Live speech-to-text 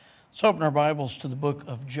Let's open our Bibles to the book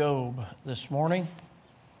of Job this morning.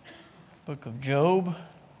 Book of Job.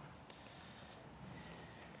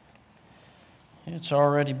 It's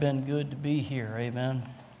already been good to be here, amen.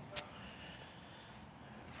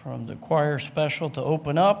 From the choir special to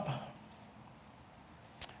open up,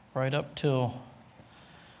 right up till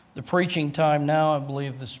the preaching time now, I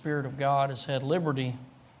believe the Spirit of God has had liberty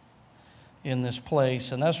in this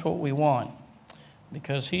place, and that's what we want,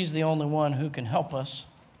 because He's the only one who can help us.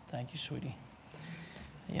 Thank you, sweetie.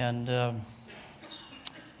 And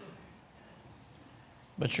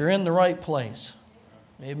but you're in the right place.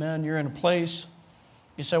 Amen. You're in a place.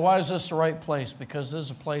 You say, why is this the right place? Because this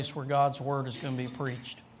is a place where God's Word is going to be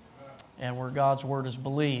preached and where God's Word is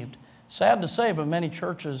believed. Sad to say, but many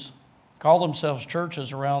churches call themselves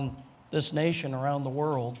churches around this nation, around the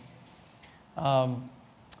world.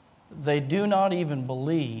 They do not even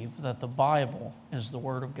believe that the Bible is the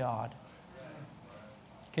Word of God.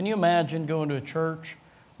 Can you imagine going to a church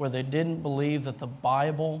where they didn't believe that the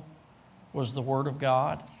Bible was the Word of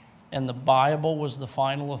God and the Bible was the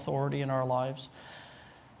final authority in our lives?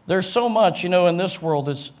 There's so much, in this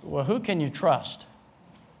world, well, who can you trust?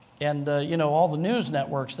 And, all the news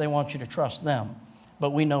networks, they want you to trust them.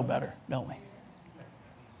 But we know better, don't we?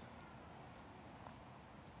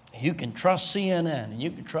 You can trust CNN, and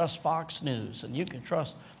you can trust Fox News, and you can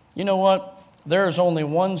trust... You know what? There is only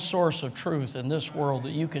one source of truth in this world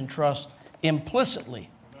that you can trust implicitly,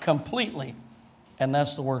 completely, and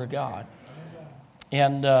that's the Word of God.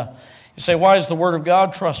 And you say, why is the Word of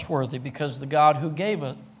God trustworthy? Because the God who gave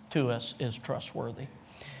it to us is trustworthy.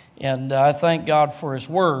 And I thank God for His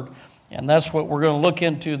Word, and that's what we're going to look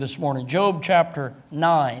into this morning. Job chapter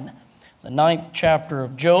 9, the 9th chapter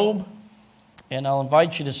of Job, and I'll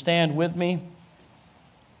invite you to stand with me.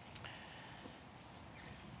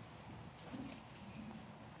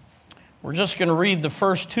 We're just going to read the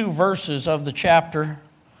first two verses of the chapter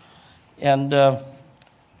and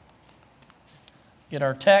get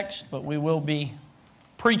our text, but we will be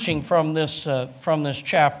preaching from this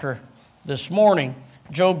chapter this morning.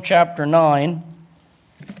 Job chapter 9.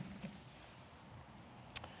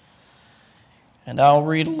 And I'll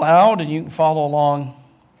read aloud, and you can follow along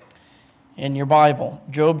in your Bible.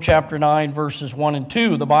 Job chapter 9, verses 1 and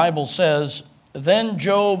 2. The Bible says, "Then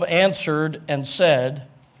Job answered and said,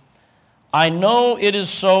 I know it is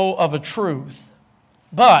so of a truth,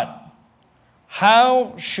 but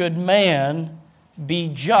how should man be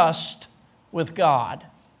just with God?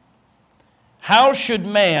 How should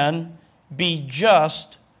man be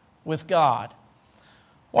just with God?" I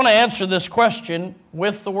want to answer this question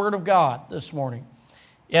with the Word of God this morning.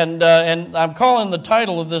 And I'm calling the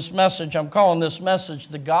title of this message,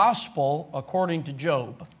 The Gospel According to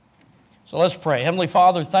Job. So let's pray. Heavenly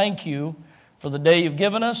Father, thank you for the day you've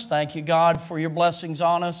given us. Thank you, God, for your blessings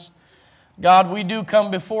on us. God, we do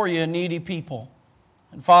come before you, a needy people.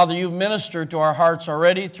 And Father, you've ministered to our hearts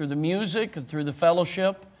already through the music and through the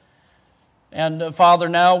fellowship. And Father,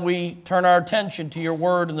 now we turn our attention to your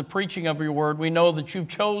word and the preaching of your word. We know that you've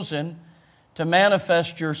chosen to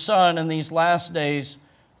manifest your Son in these last days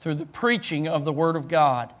through the preaching of the word of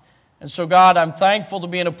God. And so, God, I'm thankful to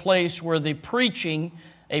be in a place where the preaching,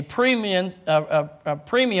 a premium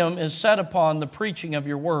is set upon the preaching of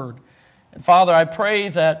your word. And Father, I pray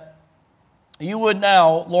that you would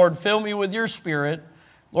now, Lord, fill me with your Spirit.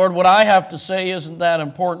 Lord, what I have to say isn't that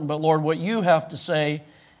important, but Lord, what you have to say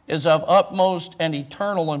is of utmost and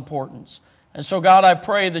eternal importance. And so, God, I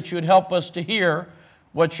pray that you would help us to hear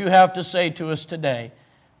what you have to say to us today.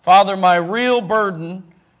 Father, my real burden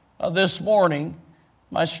this morning,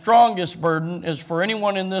 my strongest burden, is for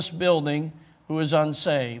anyone in this building who is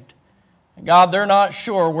unsaved. God, they're not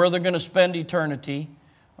sure where they're going to spend eternity.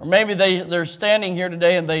 Or maybe they're standing here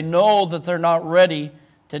today and they know that they're not ready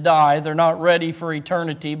to die. They're not ready for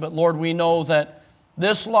eternity. But Lord, we know that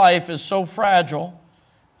this life is so fragile.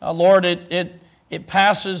 Lord, it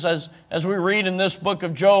passes, as we read in this book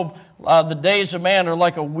of Job, the days of man are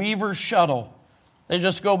like a weaver's shuttle. They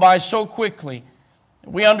just go by so quickly.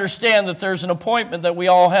 We understand that there's an appointment that we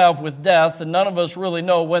all have with death, and none of us really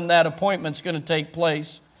know when that appointment's going to take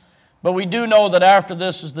place. But we do know that after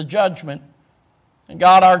this is the judgment. And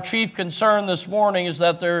God, our chief concern this morning is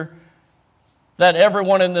that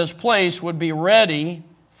everyone in this place would be ready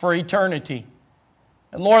for eternity.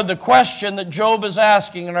 And Lord, the question that Job is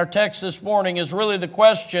asking in our text this morning is really the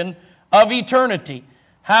question of eternity.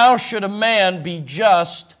 How should a man be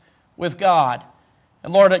just with God?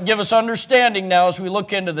 And Lord, give us understanding now as we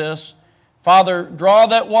look into this. Father, draw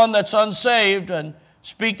that one that's unsaved and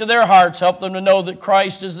speak to their hearts. Help them to know that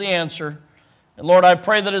Christ is the answer. And Lord, I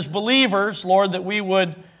pray that as believers, Lord, that we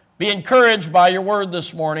would be encouraged by your word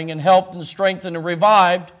this morning and helped and strengthened and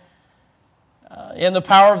revived in the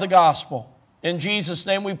power of the gospel. In Jesus'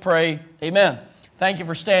 name we pray, amen. Thank you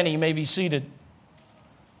for standing. You may be seated.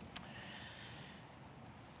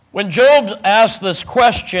 When Job asked this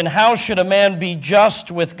question, how should a man be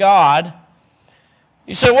just with God?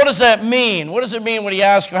 You say, what does that mean? What does it mean when he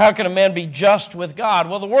asks, how can a man be just with God?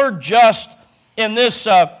 Well, the word just in this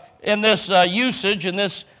usage, in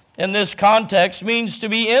this context, means to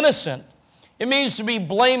be innocent. It means to be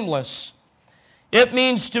blameless. It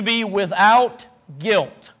means to be without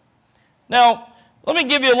guilt. Now, let me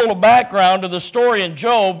give you a little background to the story in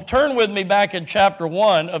Job. Turn with me back in chapter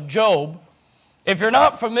 1 of Job. If you're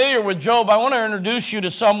not familiar with Job, I want to introduce you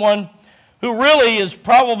to someone who really is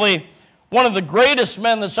probably one of the greatest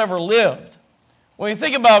men that's ever lived. When you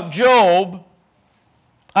think about Job,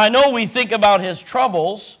 I know we think about his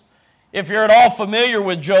troubles. If you're at all familiar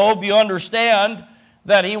with Job, you understand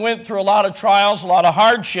that he went through a lot of trials, a lot of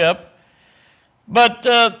hardship. But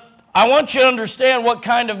I want you to understand what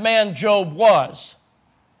kind of man Job was.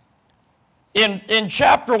 In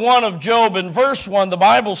chapter 1 of Job, in verse 1, the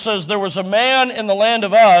Bible says, there was a man in the land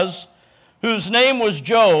of Uz whose name was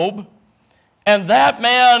Job, and that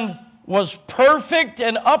man was perfect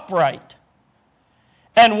and upright,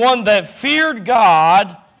 and one that feared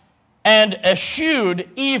God and eschewed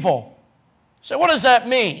evil. So what does that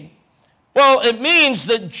mean? Well, it means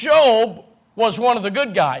that Job was one of the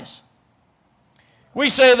good guys. We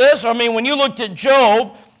say this, when you looked at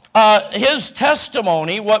Job, his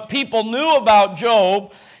testimony, what people knew about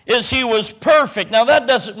Job, is he was perfect. Now, that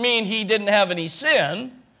doesn't mean he didn't have any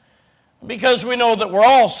sin, because we know that we're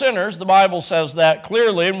all sinners. The Bible says that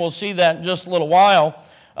clearly, and we'll see that in just a little while,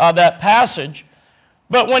 that passage.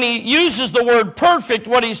 But when he uses the word perfect,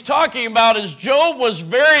 what he's talking about is Job was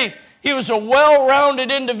he was a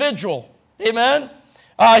well-rounded individual. Amen?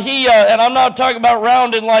 And I'm not talking about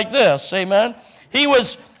rounded like this. Amen? He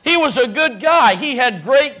was a good guy. He had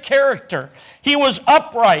great character. He was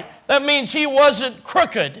upright. That means he wasn't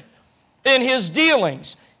crooked in his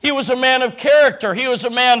dealings. He was a man of character. He was a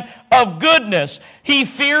man of goodness. He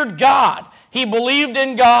feared God. He believed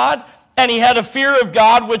in God, and he had a fear of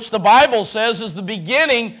God, which the Bible says is the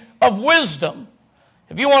beginning of wisdom.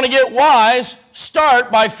 If you want to get wise,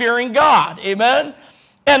 start by fearing God. Amen?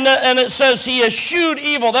 And it says he eschewed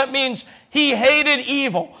evil. That means he hated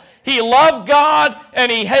evil. He loved God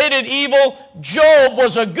and he hated evil. Job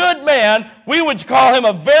was a good man. We would call him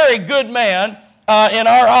a very good man in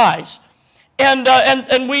our eyes. And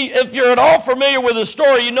if you're at all familiar with the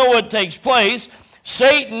story, you know what takes place.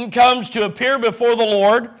 Satan comes to appear before the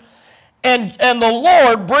Lord, and the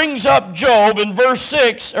Lord brings up Job in verse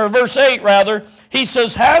 8 rather. He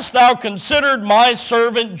says, "Hast thou considered my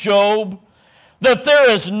servant Job, that there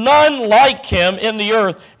is none like him in the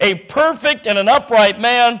earth, a perfect and an upright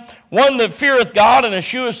man, one that feareth God and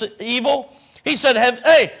escheweth evil?" He said,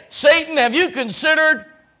 "Hey, Satan, have you considered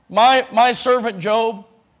my servant Job?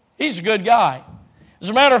 He's a good guy." As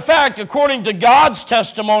a matter of fact, according to God's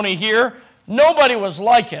testimony here, nobody was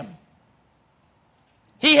like him.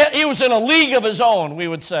 He was in a league of his own, we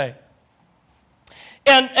would say.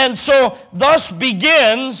 And so thus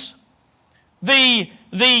begins the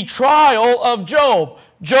trial of Job.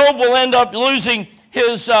 Job will end up losing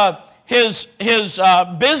his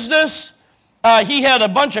business. He had a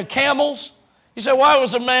bunch of camels. You say, why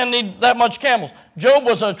was a man need that much camels? Job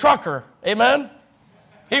was a trucker, amen?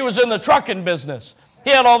 He was in the trucking business. He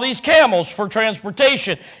had all these camels for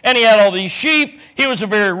transportation, and he had all these sheep. He was a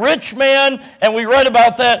very rich man, and we read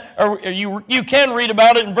about that, or you can read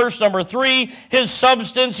about it in verse number 3. His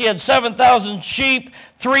substance, he had 7,000 sheep,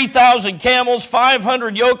 3,000 camels,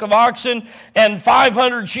 500 yoke of oxen, and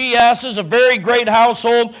 500 she-asses, a very great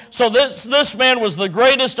household. So this man was the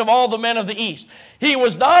greatest of all the men of the East. He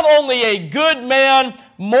was not only a good man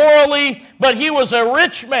morally, but he was a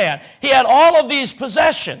rich man. He had all of these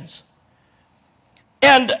possessions.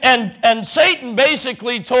 And Satan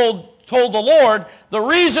basically told the Lord, the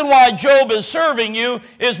reason why Job is serving you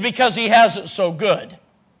is because he has it so good.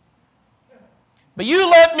 But you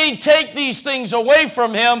let me take these things away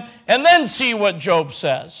from him and then see what Job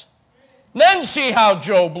says. Then see how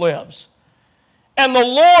Job lives. And the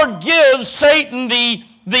Lord gives Satan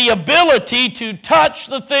the ability to touch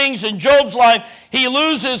the things in Job's life. He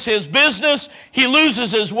loses his business. He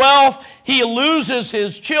loses his wealth. He loses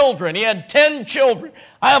his children. He had 10 children.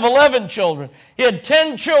 I have 11 children. He had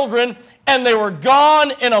 10 children, and they were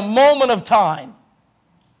gone in a moment of time.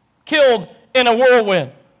 Killed in a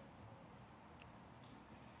whirlwind.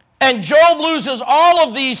 And Job loses all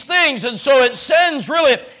of these things, and so it sends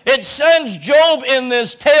Job in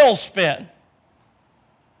this tailspin.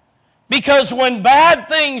 Because when bad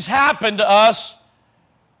things happen to us,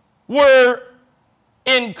 we're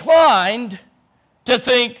inclined to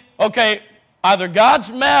think, okay, either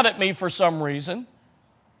God's mad at me for some reason,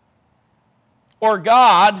 or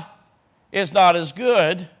God is not as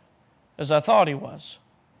good as I thought he was.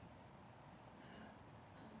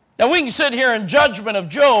 Now we can sit here in judgment of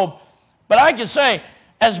Job, but I can say,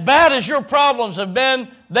 as bad as your problems have been,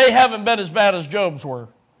 they haven't been as bad as Job's were.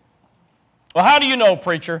 Well, how do you know,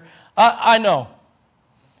 preacher? I know.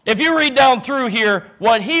 If you read down through here,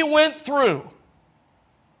 what he went through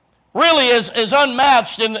really is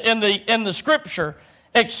unmatched in the Scripture,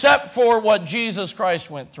 except for what Jesus Christ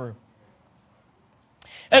went through.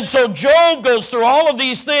 And so Job goes through all of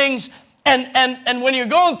these things, and when you're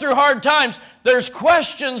going through hard times, there's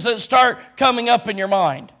questions that start coming up in your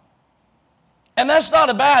mind. And that's not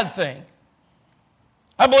a bad thing.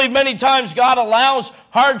 I believe many times God allows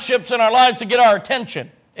hardships in our lives to get our attention.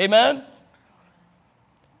 Amen?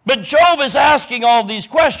 But Job is asking all these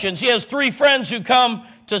questions. He has 3 friends who come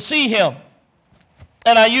to see him.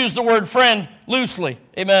 And I use the word friend loosely.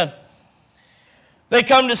 Amen. They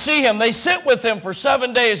come to see him. They sit with him for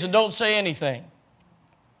 7 days and don't say anything.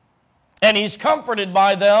 And he's comforted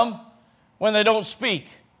by them when they don't speak.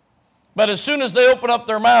 But as soon as they open up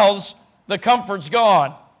their mouths, the comfort's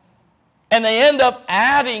gone. And they end up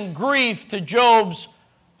adding grief to Job's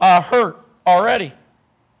hurt already.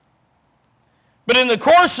 But in the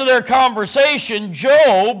course of their conversation,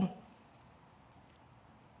 Job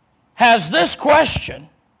has this question.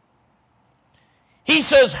 He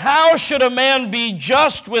says, how should a man be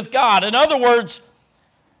just with God? In other words,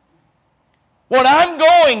 what I'm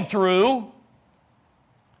going through,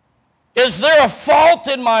 is there a fault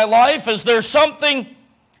in my life? Is there something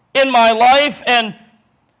in my life? And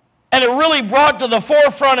it really brought to the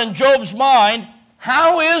forefront in Job's mind,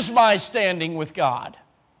 how is my standing with God?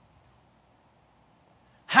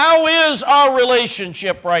 How is our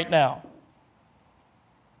relationship right now?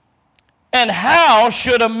 And how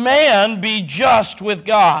should a man be just with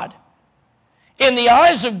God? In the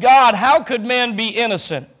eyes of God, how could man be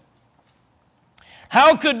innocent?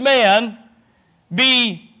 How could man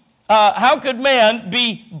be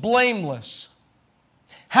blameless?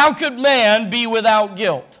 How could man be without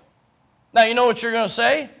guilt? Now, you know what you're going to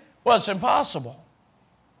say? Well, it's impossible.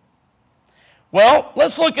 Well,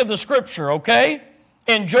 let's look at the Scripture, okay?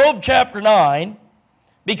 In Job chapter 9,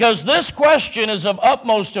 because this question is of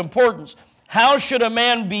utmost importance. How should a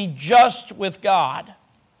man be just with God?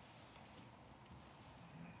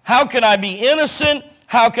 How can I be innocent?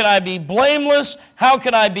 How can I be blameless? How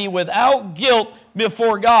can I be without guilt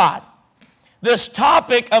before God? This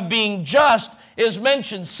topic of being just is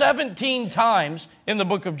mentioned 17 times in the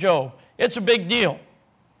book of Job. It's a big deal.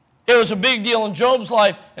 It was a big deal in Job's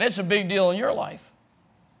life, and it's a big deal in your life.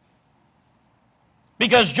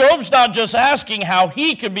 Because Job's not just asking how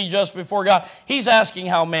he could be just before God, he's asking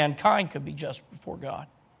how mankind could be just before God.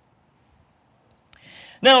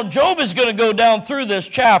 Now, Job is going to go down through this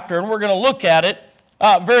chapter, and we're going to look at it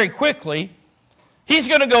very quickly. He's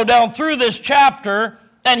going to go down through this chapter,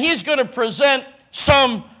 and he's going to present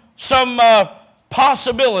some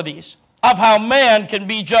possibilities of how man can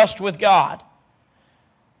be just with God.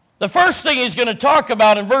 The first thing he's going to talk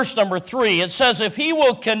about in verse number 3, it says, if he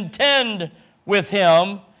will contend with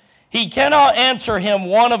him, he cannot answer him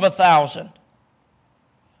 1 of 1,000.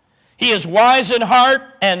 He is wise in heart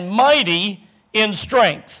and mighty in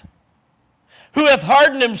strength, who hath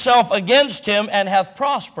hardened himself against him and hath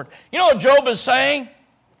prospered. You know what Job is saying?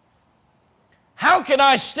 How can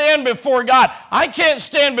I stand before God? I can't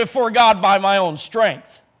stand before God by my own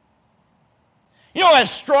strength. You know,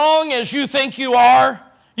 as strong as you think you are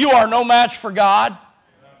no match for God.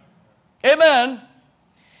 Amen.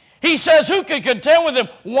 He says, who can contend with him?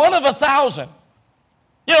 1 of 1,000.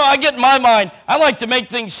 You know, I get in my mind, I like to make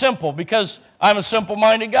things simple because I'm a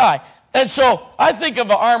simple-minded guy. And so I think of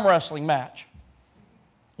an arm wrestling match.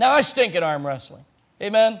 Now, I stink at arm wrestling.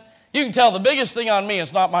 Amen? You can tell the biggest thing on me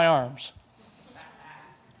is not my arms.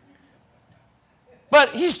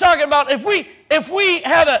 But he's talking about if we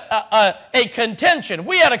had a contention, if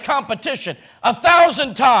we had a competition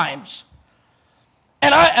 1,000 times,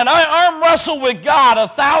 and I arm wrestle with God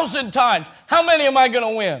 1,000 times, how many am I going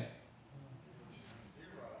to win?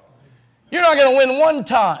 You're not going to win 1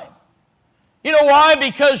 time. You know why?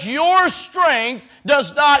 Because your strength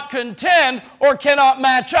does not contend or cannot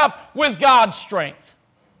match up with God's strength.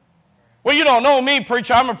 Well, you don't know me,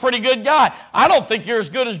 preacher. I'm a pretty good guy. I don't think you're as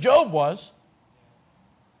good as Job was.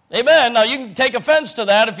 Amen. Now, you can take offense to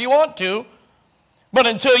that if you want to. But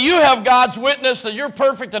until you have God's witness that you're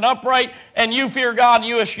perfect and upright and you fear God and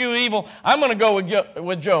you eschew evil, I'm going to go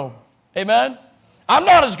with Job. Amen? I'm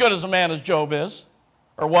not as good as a man as Job is,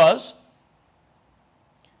 or was.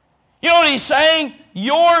 You know what he's saying?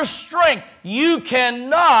 Your strength. You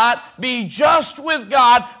cannot be just with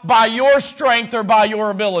God by your strength or by your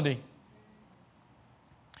ability.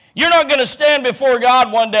 You're not going to stand before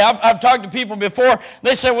God one day. I've talked to people before.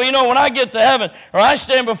 They say, well, you know, when I get to heaven or I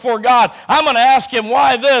stand before God, I'm going to ask him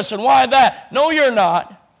why this and why that. No, you're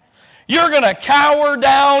not. You're going to cower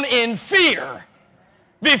down in fear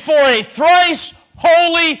before a thrice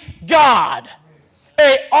holy God,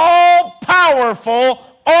 a all-powerful,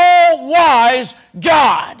 all-wise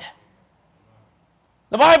God.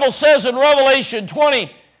 The Bible says in Revelation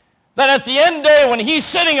 20 that at the end day when he's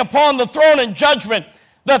sitting upon the throne in judgment,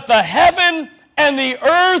 that the heaven and the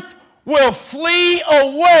earth will flee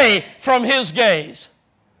away from his gaze.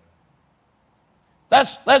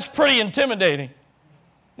 That's pretty intimidating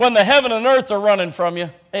when the heaven and earth are running from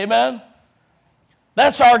you. Amen?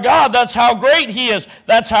 That's our God. That's how great he is.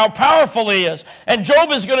 That's how powerful he is. And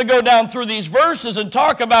Job is going to go down through these verses and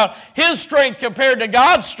talk about his strength compared to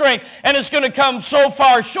God's strength, and it's going to come so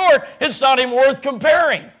far short, it's not even worth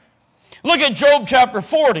comparing. Look at Job chapter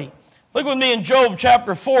 40. Look with me in Job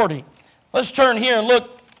chapter 40. Let's turn here and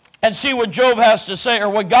look and see what Job has to say, or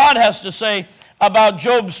what God has to say about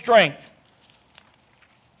Job's strength.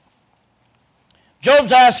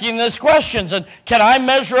 Job's asking these questions, and can I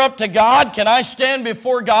measure up to God? Can I stand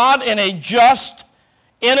before God in a just,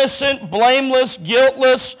 innocent, blameless,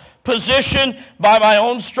 guiltless position by my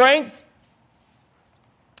own strength?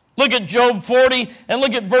 Look at Job 40 and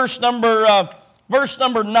look at verse number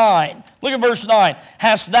 9. Look at verse 9.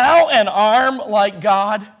 Hast thou an arm like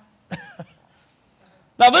God?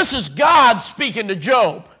 Now this is God speaking to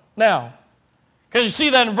Job now. Because you see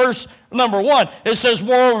that in verse number 1. It says,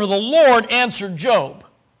 moreover, the Lord answered Job.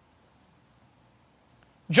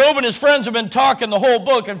 Job and his friends have been talking the whole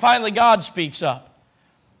book, and finally God speaks up.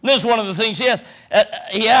 And this is one of the things he asks.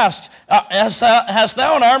 He asks, hast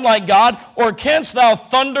thou an arm like God, or canst thou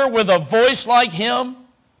thunder with a voice like him?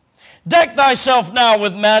 Deck thyself now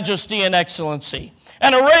with majesty and excellency,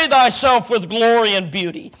 and array thyself with glory and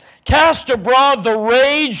beauty. Cast abroad the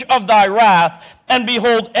rage of thy wrath, and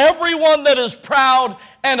behold everyone that is proud,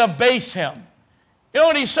 and abase him. You know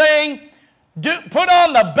what he's saying? Put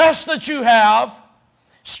on the best that you have,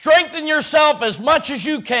 strengthen yourself as much as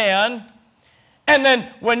you can, and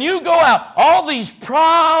then when you go out, all these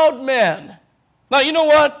proud men. Now you know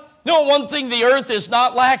what? You know one thing the earth is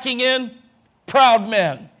not lacking in? Proud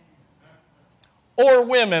men. Or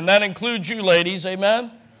women. That includes you ladies,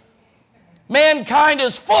 amen? Mankind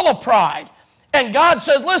is full of pride. And God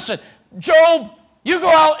says, listen, Job, you go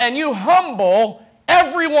out and you humble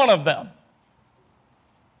every one of them.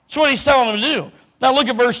 That's what he's telling them to do. Now look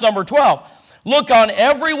at verse number 12. Look on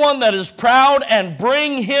everyone that is proud and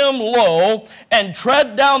bring him low, and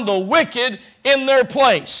tread down the wicked in their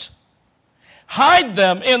place. Hide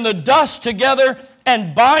them in the dust together,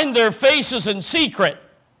 and bind their faces in secret.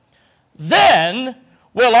 Then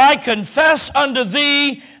will I confess unto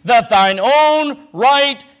thee that thine own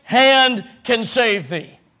right hand can save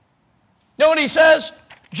thee. You know what he says?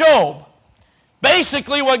 Job.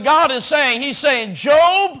 Basically what God is saying, he's saying,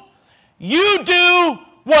 Job, you do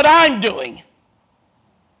what I'm doing.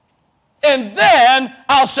 And then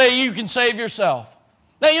I'll say you can save yourself.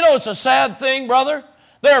 Now you know it's a sad thing, brother.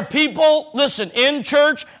 There are people, listen, in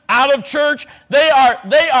church, out of church, they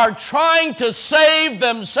are trying to save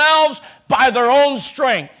themselves by their own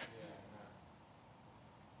strength.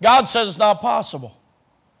 God says it's not possible.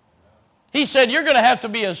 He said, you're going to have to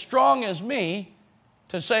be as strong as me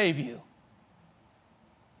to save you.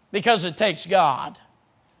 Because it takes God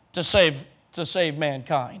to save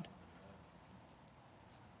mankind.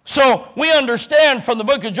 So we understand from the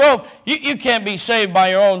book of Job, you can't be saved by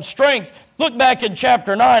your own strength. Look back in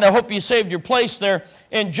chapter 9. I hope you saved your place there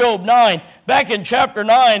in Job 9. Back in chapter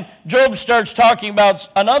 9, Job starts talking about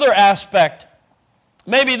another aspect.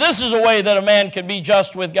 Maybe this is a way that a man can be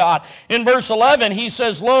just with God. In verse 11, he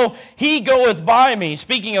says, Lo, he goeth by me,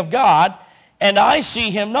 speaking of God, and I see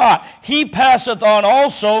him not. He passeth on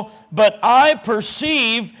also, but I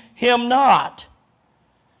perceive him not.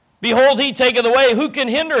 Behold, he taketh away. Who can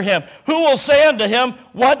hinder him? Who will say unto him,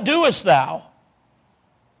 What doest thou?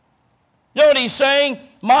 You know what he's saying?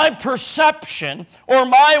 My perception or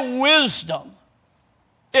my wisdom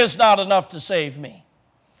is not enough to save me.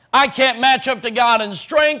 I can't match up to God in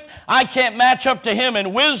strength. I can't match up to him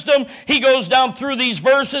in wisdom. He goes down through these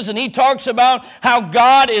verses and he talks about how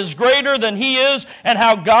God is greater than he is, and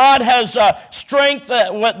how God has strength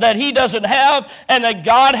that he doesn't have, and that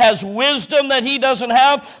God has wisdom that he doesn't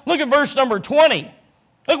have. Look at verse number 20.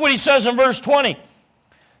 Look what he says in verse 20.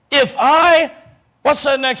 If I, what's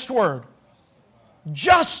that next word?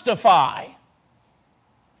 Justify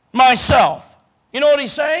myself. You know what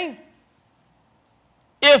he's saying?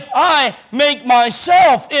 If I make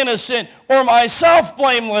myself innocent or myself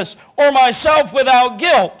blameless or myself without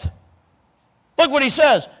guilt, look what he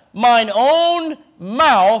says, mine own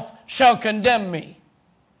mouth shall condemn me.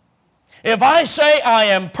 If I say I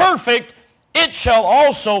am perfect, it shall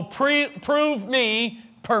also prove me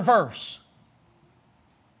perverse.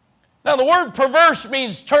 Now the word perverse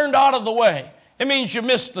means turned out of the way. It means you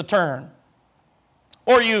missed the turn.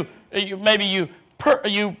 Or maybe you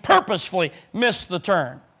purposefully missed the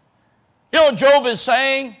turn. You know what Job is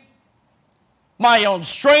saying? My own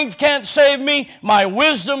strength can't save me. My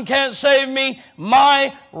wisdom can't save me.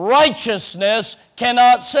 My righteousness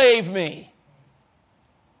cannot save me.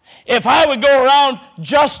 If I would go around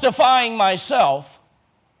justifying myself,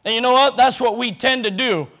 and you know what? That's what we tend to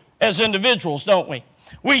do as individuals, don't we?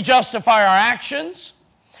 We justify our actions.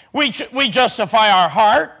 We justify our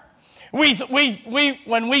heart.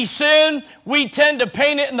 When we sin, we tend to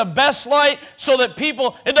paint it in the best light so that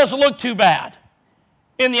it doesn't look too bad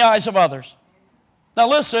in the eyes of others. Now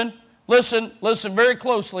listen very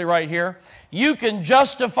closely right here. You can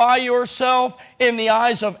justify yourself in the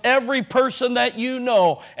eyes of every person that you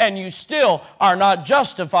know, and you still are not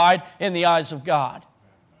justified in the eyes of God.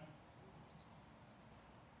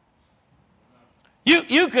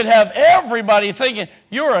 You could have everybody thinking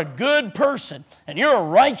you're a good person and you're a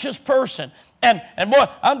righteous person. And boy,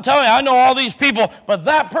 I'm telling you, I know all these people, but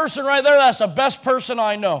that person right there, that's the best person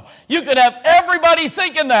I know. You could have everybody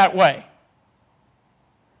thinking that way.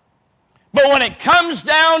 But when it comes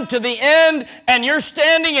down to the end and you're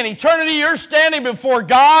standing in eternity, you're standing before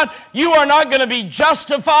God, you are not going to be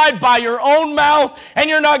justified by your own mouth, and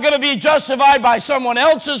you're not going to be justified by someone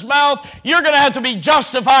else's mouth. You're going to have to be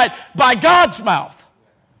justified by God's mouth.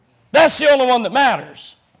 That's the only one that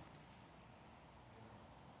matters.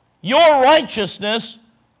 Your righteousness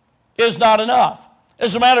is not enough.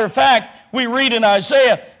 As a matter of fact, we read in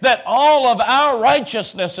Isaiah that all of our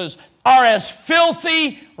righteousnesses are as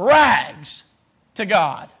filthy rags to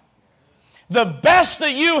God. The best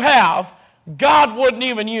that you have, God wouldn't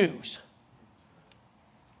even use.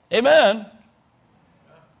 Amen.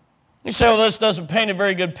 You say, well, this doesn't paint a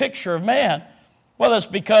very good picture of man. Well, that's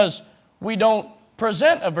because we don't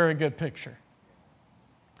present a very good picture.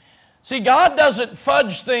 See, God doesn't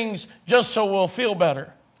fudge things just so we'll feel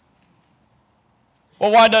better. Well,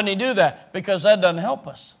 why doesn't He do that? Because that doesn't help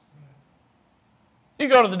us. You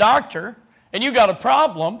go to the doctor and you got a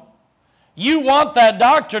problem, you want that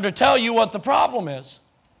doctor to tell you what the problem is.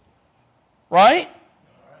 Right?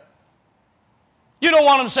 You don't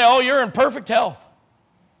want him to say, oh, you're in perfect health.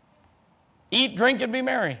 Eat, drink, and be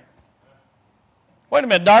merry. Wait a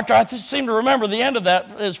minute, doctor, I seem to remember the end of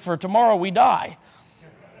that is for tomorrow we die.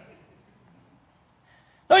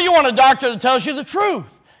 No, you want a doctor that tells you the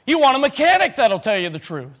truth. You want a mechanic that'll tell you the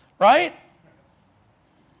truth, right?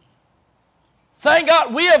 Thank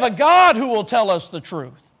God we have a God who will tell us the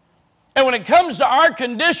truth. And when it comes to our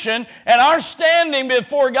condition and our standing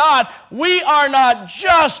before God, we are not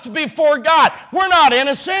just before God. We're not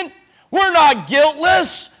innocent. We're not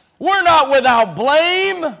guiltless. We're not without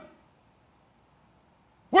blame.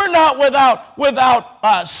 We're not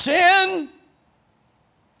without sin.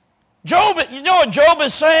 Job, you know what Job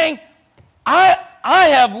is saying? I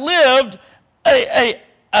have lived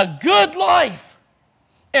a good life.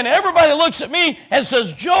 And everybody looks at me and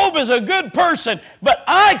says, Job is a good person, but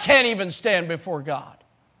I can't even stand before God.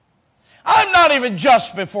 I'm not even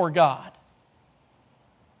just before God.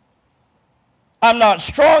 I'm not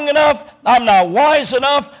strong enough. I'm not wise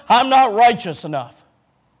enough. I'm not righteous enough.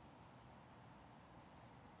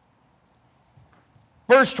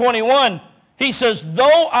 Verse 21, he says,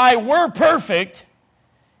 though I were perfect,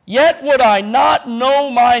 yet would I not know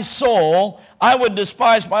my soul. I would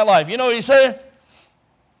despise my life. You know what he said?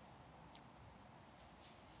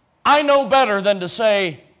 I know better than to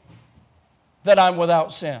say that I'm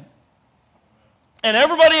without sin. And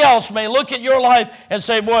everybody else may look at your life and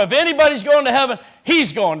say, boy, if anybody's going to heaven,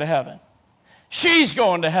 he's going to heaven. She's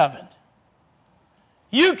going to heaven.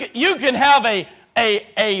 You can have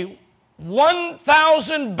a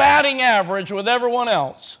 1,000 batting average with everyone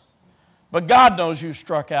else, but God knows you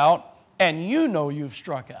struck out, and you know you've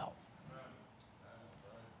struck out.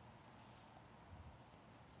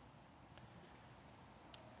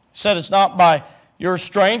 Said it's not by your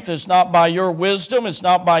strength, it's not by your wisdom, it's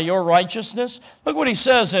not by your righteousness. Look what he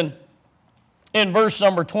says in verse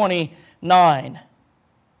number 29.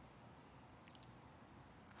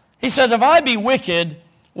 He said, if I be wicked,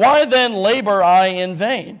 why then labor I in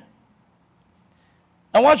vain?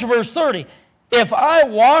 Now watch verse 30. If I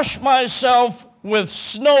wash myself with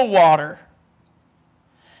snow water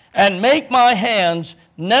and make my hands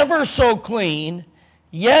never so clean,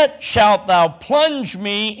 yet shalt thou plunge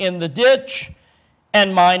me in the ditch,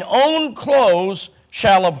 and mine own clothes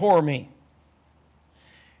shall abhor me.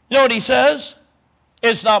 You know what he says?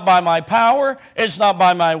 It's not by my power, it's not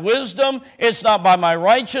by my wisdom, it's not by my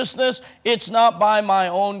righteousness, it's not by my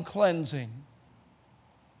own cleansing.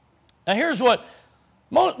 Now here's what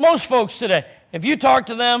most folks today, if you talk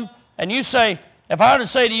to them and you say, if I were to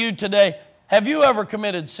say to you today, have you ever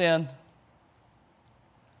committed sin?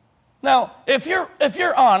 Now, if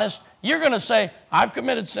you're honest, you're going to say, I've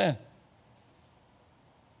committed sin.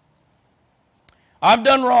 I've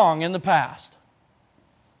done wrong in the past.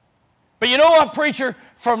 But you know what, preacher?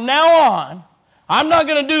 From now on, I'm not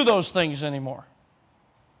going to do those things anymore.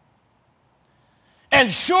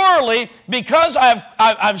 And surely, because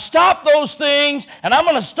I've stopped those things, and I'm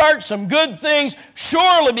going to start some good things,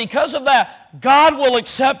 surely because of that, God will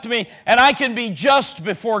accept me, and I can be just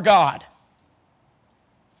before God.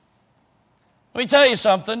 Let me tell you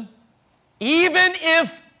something. Even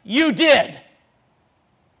if you did,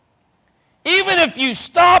 even if you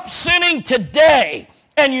stopped sinning today,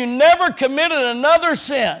 and you never committed another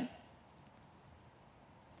sin,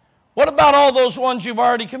 what about all those ones you've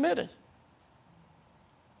already committed?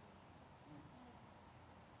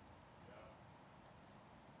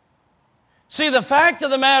 See, the fact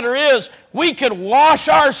of the matter is, we could wash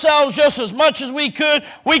ourselves just as much as we could.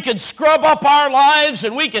 We could scrub up our lives,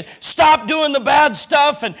 and we could stop doing the bad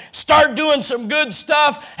stuff and start doing some good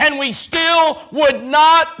stuff, and we still would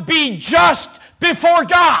not be just before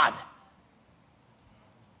God.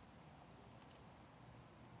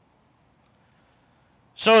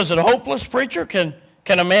 So is it hopeless, preacher? Can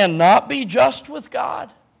a man not be just with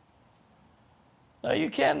God? No, you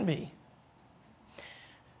can be.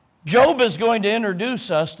 Job is going to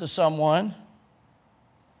introduce us to someone,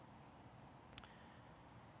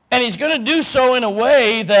 and he's going to do so in a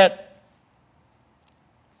way that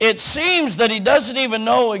it seems that he doesn't even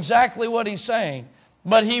know exactly what he's saying,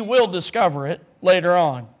 but he will discover it later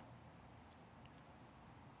on.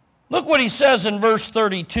 Look what he says in verse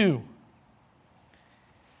 32.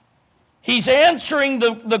 He's answering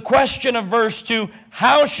the question of verse 2,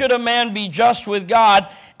 how should a man be just with God?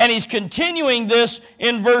 And he's continuing this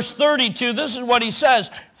in verse 32. This is what he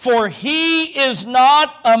says, for he is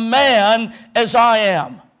not a man as I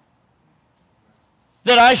am,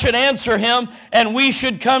 that I should answer him and we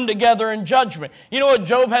should come together in judgment. You know what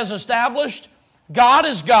Job has established? God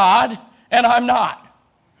is God and I'm not.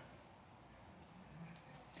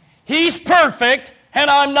 He's perfect and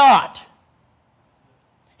I'm not.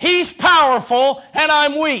 He's powerful and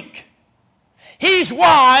I'm weak. He's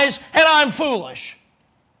wise and I'm foolish.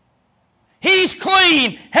 He's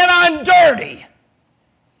clean and I'm dirty.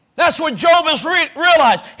 That's what Job has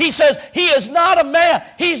realized. He says, he is not a man.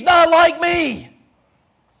 He's not like me.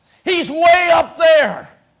 He's way up there.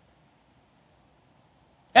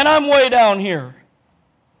 And I'm way down here.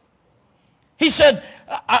 He said,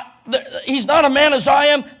 he's not a man as I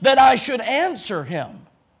am, that I should answer him.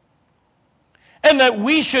 And that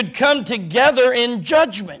we should come together in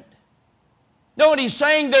judgment. Know what he's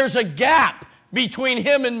saying? There's a gap between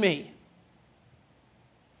him and me.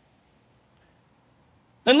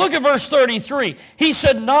 Then look at verse 33. He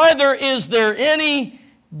said, neither is there any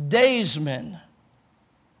daysman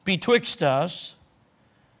betwixt us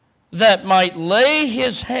that might lay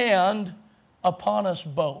his hand upon us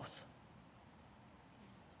both.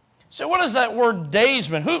 So what is that word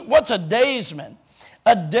daysman? What's a daysman?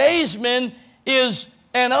 A daysman is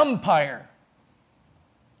an umpire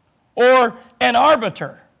or an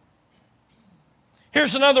arbiter.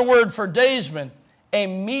 Here's another word for daysman, a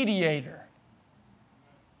mediator.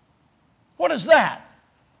 What is that?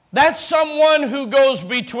 That's someone who goes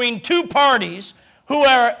between two parties who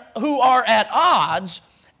are at odds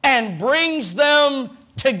and brings them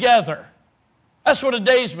together. That's what a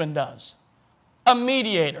daysman does. A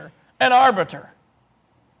mediator, an arbiter.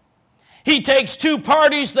 He takes two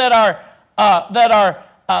parties that are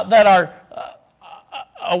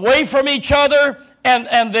away from each other,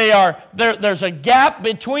 and there's a gap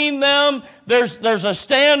between them. There's a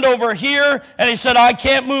stand over here, and he said, I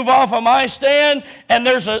can't move off of my stand, and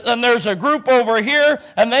there's a group over here,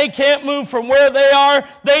 and they can't move from where they are.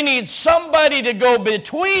 They need somebody to go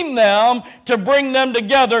between them to bring them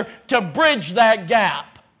together, to bridge that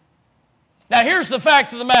gap. Now here's the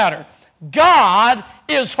fact of the matter. God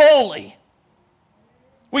is holy.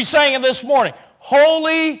 We sang it this morning.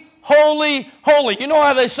 Holy, holy, holy. You know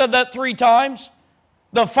how they said that 3 times?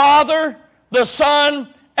 The Father, the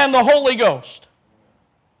Son, and the Holy Ghost.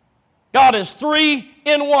 God is three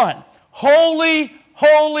in one. Holy,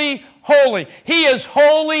 holy, holy. He is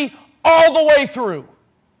holy all the way through.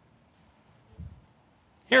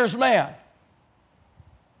 Here's man.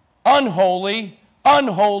 Unholy,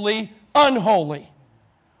 unholy, unholy.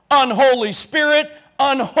 Unholy spirit,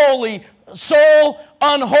 unholy soul,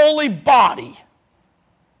 unholy body.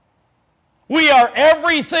 We are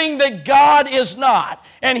everything that God is not,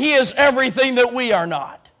 and He is everything that we are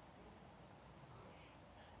not.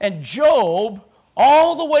 And Job,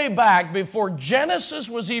 all the way back before Genesis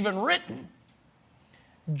was even written,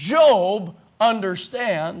 Job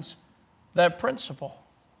understands that principle.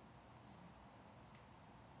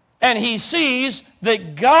 And he sees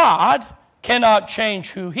that God cannot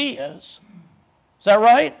change who He is. Is that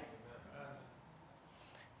right?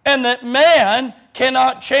 And that man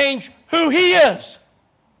cannot change who he is.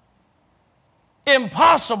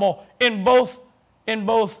 Impossible in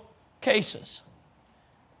both cases.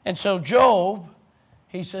 And so Job,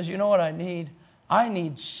 he says, you know what I need? I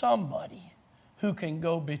need somebody who can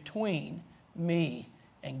go between me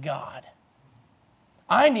and God.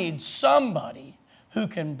 I need somebody who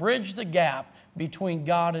can bridge the gap between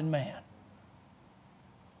God and man.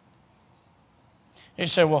 You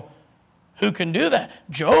say, well, who can do that?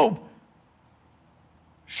 Job.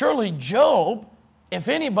 Surely Job, if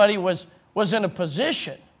anybody was in a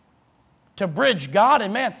position to bridge God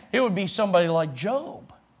and man, it would be somebody like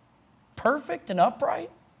Job. Perfect and upright.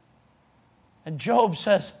 And Job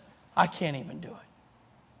says, I can't even do it.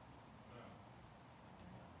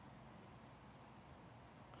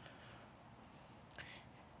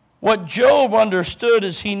 What Job understood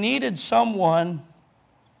is he needed someone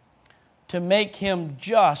to make him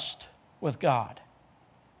just with God,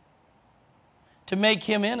 to make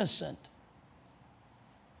him innocent.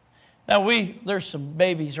 Now there's some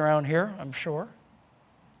babies around here, I'm sure.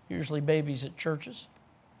 Usually babies at churches,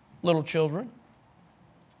 little children.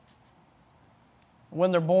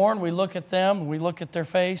 When they're born, we look at them, and we look at their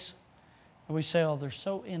face, and we say, oh, they're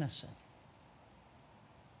so innocent.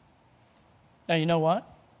 Now, you know what?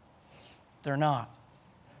 They're not.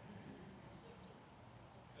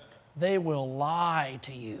 They will lie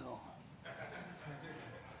to you.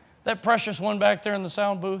 That precious one back there in the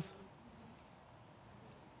sound booth,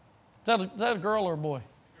 is that a girl or a boy?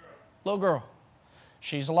 Little girl.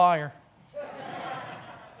 She's a liar.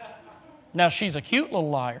 Now, she's a cute little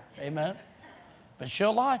liar. Amen. But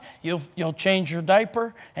she'll lie. You'll change her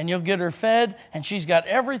diaper, and you'll get her fed, and she's got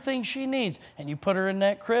everything she needs. And you put her in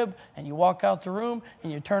that crib, and you walk out the room,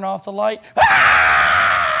 and you turn off the light.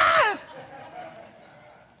 Ah!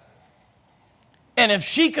 And if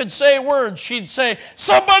she could say words, she'd say,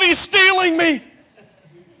 somebody's stealing me.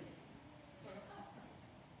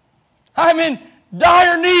 I'm in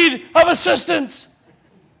dire need of assistance.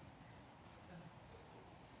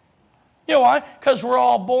 You know why? Because we're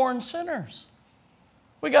all born sinners.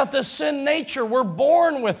 We got this sin nature. We're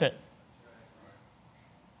born with it.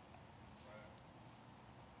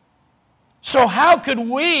 So how could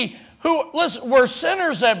we, listen, we're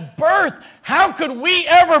sinners at birth, how could we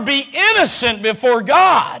ever be innocent before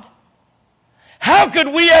God? How could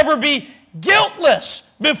we ever be guiltless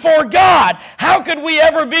before God? How could we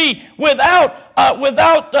ever be without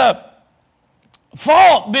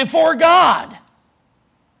fault before God?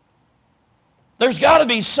 There's got to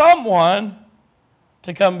be someone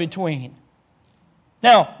to come between.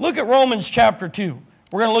 Now, look at Romans chapter 2.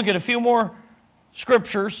 We're going to look at a few more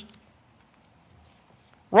scriptures.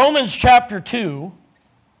 Romans chapter 2.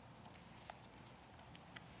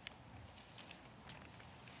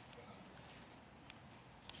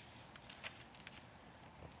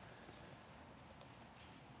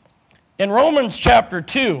 In Romans chapter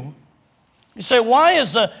 2, you say, why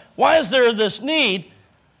is there this need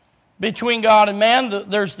between God and man?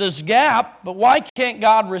 There's this gap, but why can't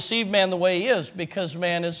God receive man the way he is? Because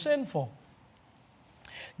man is sinful.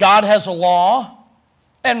 God has a law,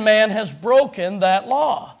 and man has broken that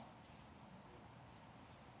law.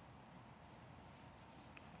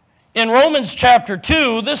 In Romans chapter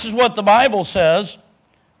 2, this is what the Bible says.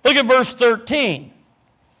 Look at verse 13.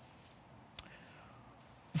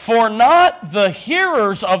 For not the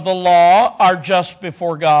hearers of the law are just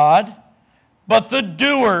before God, but the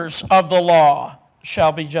doers of the law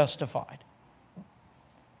shall be justified.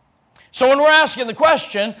 So when we're asking the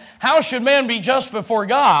question, how should man be just before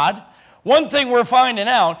God? One thing we're finding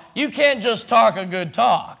out, you can't just talk a good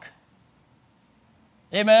talk.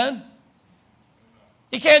 Amen?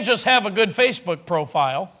 You can't just have a good Facebook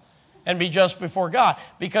profile and be just before God,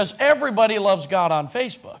 because everybody loves God on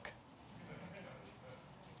Facebook.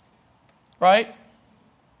 Right?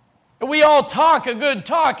 We all talk a good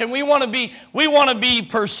talk, and we want to be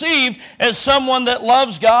perceived as someone that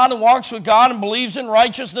loves God and walks with God and believes in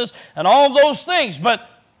righteousness and all those things. But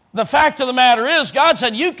the fact of the matter is, God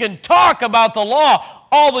said you can talk about the law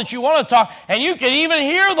all that you want to talk, and you can even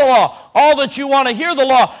hear the law all that you want to hear the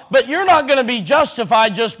law, but you're not going to be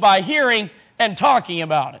justified just by hearing and talking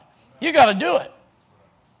about it. You got to do it.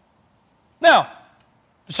 Now,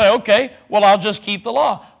 you say, okay, well, I'll just keep the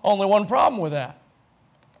law. Only one problem with that.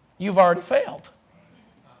 You've already failed.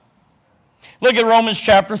 Look at Romans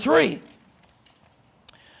chapter 3.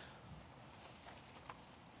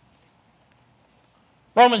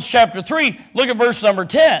 Romans chapter 3, look at verse number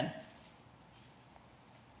 10. It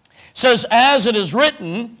says, as it is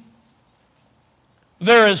written,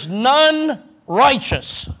 there is none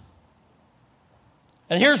righteous.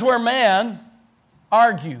 And here's where man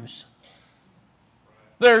argues.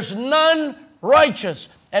 There's none righteous.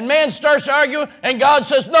 And man starts arguing, and God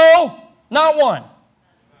says, no, not one.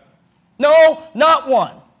 No, not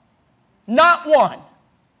one. Not one.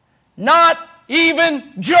 Not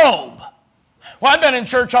even Job. Well, I've been in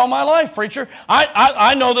church all my life, preacher.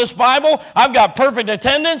 I know this Bible. I've got perfect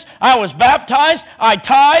attendance. I was baptized. I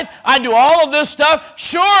tithe. I do all of this stuff.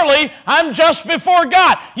 Surely I'm just before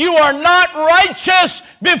God. You are not righteous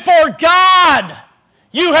before God.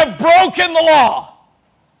 You have broken the law.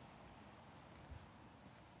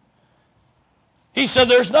 He said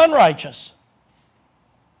there's none righteous.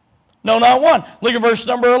 No, not one. Look at verse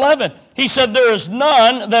number 11. He said there is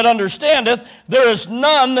none that understandeth. There is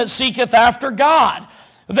none that seeketh after God.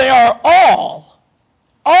 They are all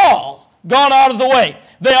gone out of the way.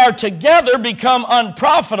 They are together become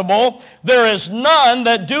unprofitable. There is none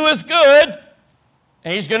that doeth good.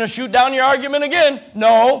 And he's going to shoot down your argument again.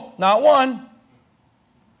 No, not one.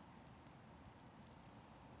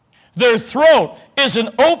 Their throat is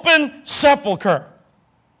an open sepulcher.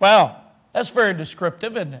 Wow, that's very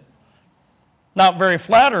descriptive, isn't it? Not very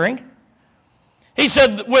flattering. He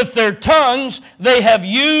said, with their tongues they have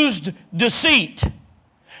used deceit.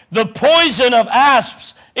 The poison of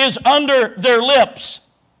asps is under their lips.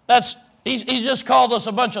 He just called us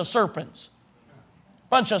a bunch of serpents. A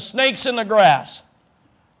bunch of snakes in the grass.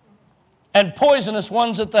 And poisonous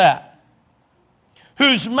ones at that.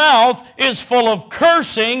 Whose mouth is full of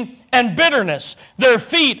cursing and bitterness. Their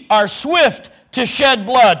feet are swift to shed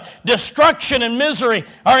blood. Destruction and misery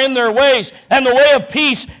are in their ways, and the way of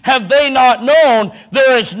peace have they not known.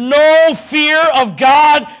 There is no fear of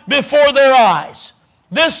God before their eyes.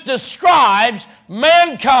 This describes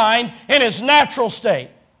mankind in his natural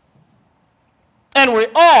state. And we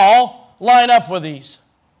all line up with these.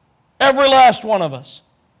 Every last one of us.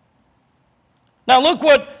 Now look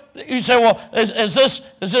what you say, well, is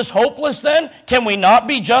this hopeless then? Can we not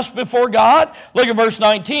be just before God? Look at verse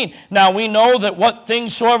 19. Now we know that what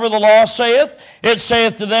things soever the law saith, it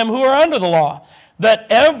saith to them who are under the law, that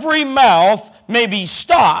every mouth may be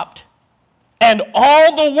stopped, and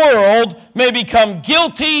all the world may become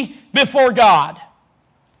guilty before God.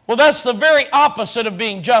 Well, that's the very opposite of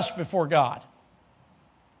being just before God.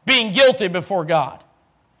 Being guilty before God.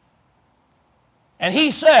 And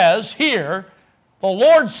he says here, the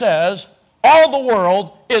Lord says, all the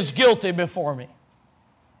world is guilty before me.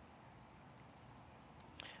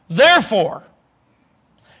 Therefore,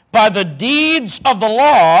 by the deeds of the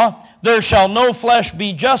law, there shall no flesh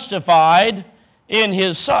be justified in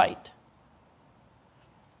his sight.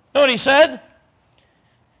 Know what he said?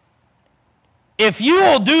 If you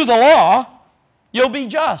will do the law, you'll be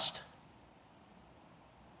just.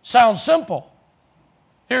 Sounds simple.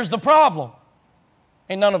 Here's the problem.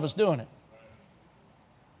 Ain't none of us doing it.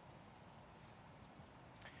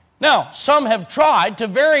 Now, some have tried to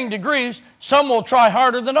varying degrees. Some will try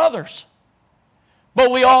harder than others.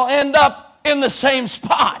 But we all end up in the same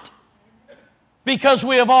spot. Because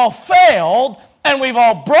we have all failed, and we've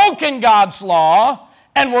all broken God's law,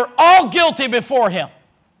 and we're all guilty before Him.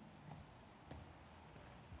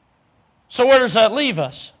 So where does that leave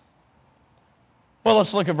us? Well,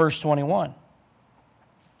 let's look at verse 21.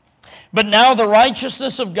 But now the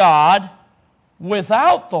righteousness of God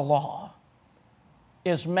without the law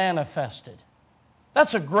is manifested.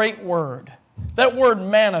 That's a great word. That word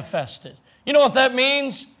manifested. You know what that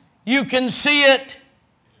means? You can see it.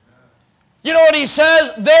 You know what he says?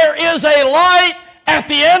 There is a light at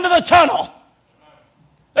the end of the tunnel.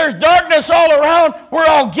 There's darkness all around. We're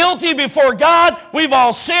all guilty before God. We've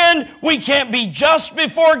all sinned. We can't be just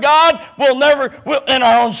before God. In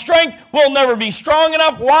our own strength, we'll never be strong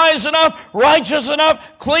enough, wise enough, righteous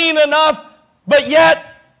enough, clean enough. But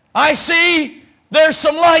yet, I see there's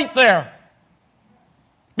some light there.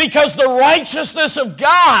 Because the righteousness of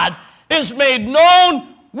God is made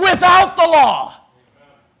known without the law.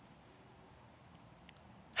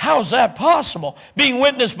 How's that possible? Being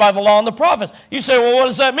witnessed by the law and the prophets. You say, well, what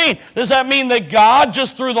does that mean? Does that mean that God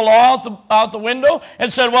just threw the law out the window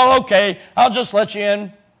and said, well, okay, I'll just let you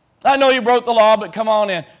in. I know you broke the law, but come on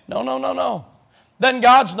in. No. Then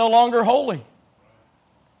God's no longer holy.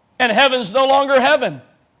 And heaven's no longer heaven.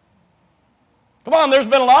 Come on, there's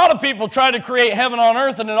been a lot of people trying to create heaven on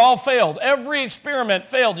earth, and it all failed. Every experiment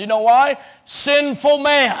failed. You know why? Sinful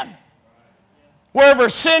man. Wherever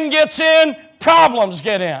sin gets in, problems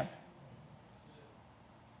get in.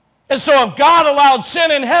 And so if God allowed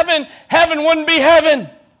sin in heaven, heaven wouldn't be heaven.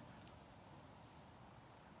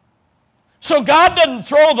 So God doesn't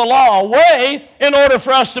throw the law away in order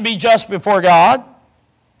for us to be just before God.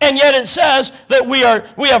 And yet it says that we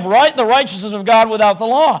have the righteousness of God without the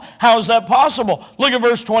law. How is that possible? Look at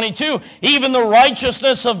verse 22. Even the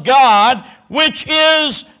righteousness of God, which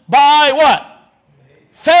is by what?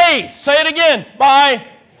 Faith. Say it again. By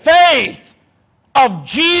faith of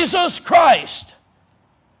Jesus Christ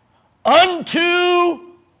unto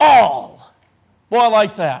all. Boy, I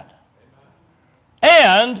like that.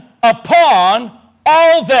 And upon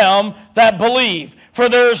all them that believe. For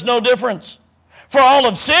there is no difference. For all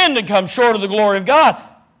have sinned and come short of the glory of God.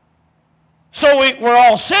 So we're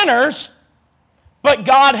all sinners, but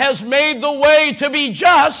God has made the way to be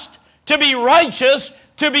just, to be righteous,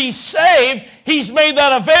 to be saved. He's made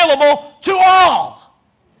that available to all.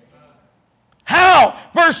 How?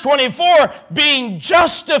 Verse 24, being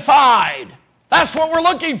justified. That's what we're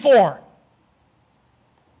looking for.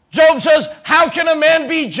 Job says, how can a man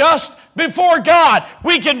be just before God?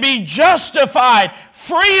 We can be justified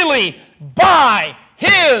freely by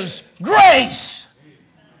His grace.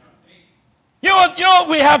 You know what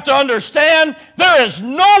we have to understand? There is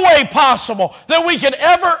no way possible that we could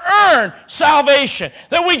ever earn salvation,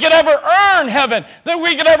 that we could ever earn heaven, that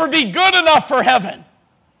we could ever be good enough for heaven.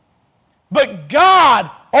 But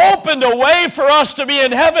God opened a way for us to be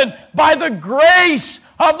in heaven by the grace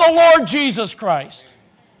of the Lord Jesus Christ.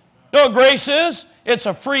 You know what grace is? It's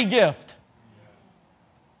a free gift.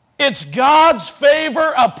 It's God's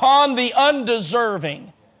favor upon the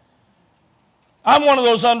undeserving. I'm one of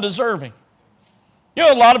those undeserving. You know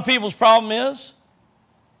what a lot of people's problem is?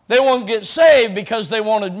 They won't get saved because they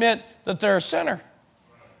won't admit that they're a sinner.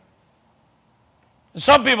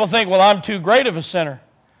 Some people think, well, I'm too great of a sinner.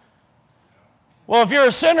 Well, if you're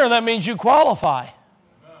a sinner, that means you qualify.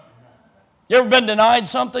 You ever been denied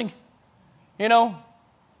something? You know,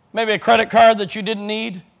 maybe a credit card that you didn't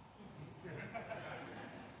need?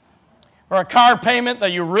 Or a car payment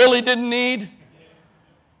that you really didn't need?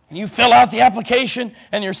 And you fill out the application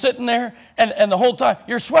and you're sitting there and the whole time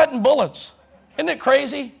you're sweating bullets. Isn't it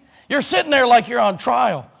crazy? You're sitting there like you're on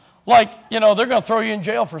trial. Like, you know, they're going to throw you in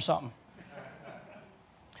jail for something.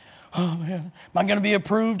 Oh, man, am I going to be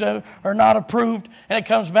approved or not approved? And it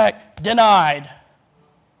comes back, denied.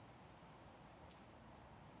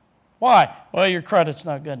 Why? Well, your credit's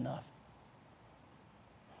not good enough.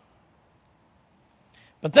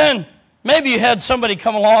 But then, maybe you had somebody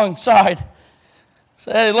come alongside,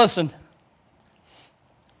 say, hey, listen,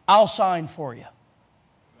 I'll sign for you.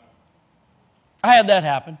 I had that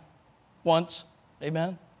happen once.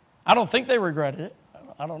 Amen. I don't think they regretted it.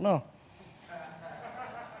 I don't know.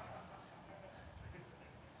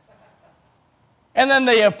 And then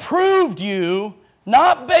they approved you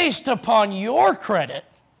not based upon your credit,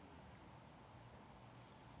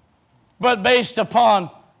 but based upon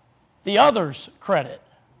the other's credit.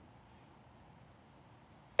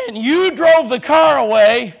 And you drove the car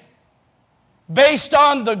away based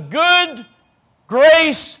on the good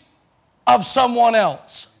grace of someone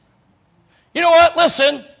else. You know what?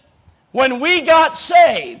 Listen, when we got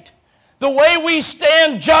saved, the way we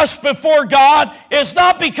stand just before God is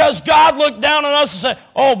not because God looked down on us and said,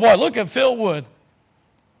 oh boy, look at Phil Wood.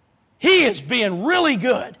 He is being really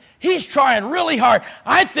good. He's trying really hard.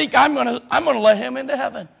 I think I'm gonna let him into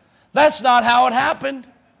heaven. That's not how it happened.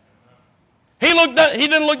 He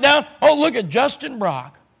didn't look down, oh, look at Justin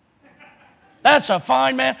Brock. That's a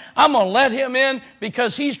fine man. I'm going to let him in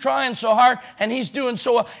because he's trying so hard and he's doing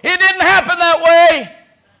so well. It didn't happen that way.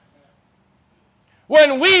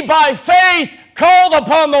 When we, by faith, called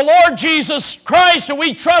upon the Lord Jesus Christ and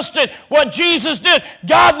we trusted what Jesus did,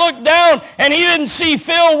 God looked down and He didn't see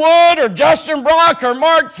Phil Wood or Justin Brock or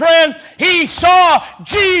Mark Thren. He saw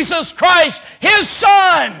Jesus Christ, His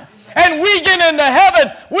Son. And we get into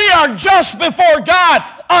heaven, we are just before God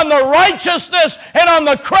on the righteousness and on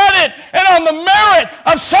the credit and on the merit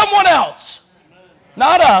of someone else.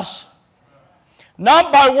 Not us.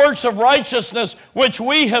 Not by works of righteousness which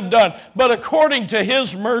we have done, but according to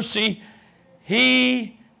His mercy,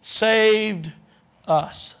 He saved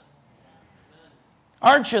us.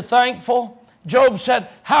 Aren't you thankful? Job said,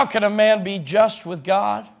 how can a man be just with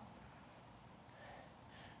God?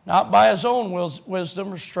 Not by his own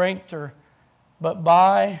wisdom or strength, but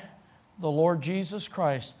by the Lord Jesus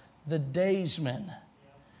Christ, the daysman,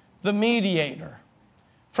 the mediator.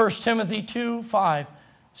 1 Timothy 2:5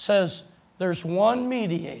 says, there's one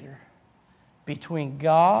mediator between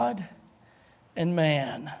God and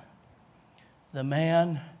man, the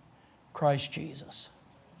man Christ Jesus.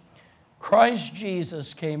 Christ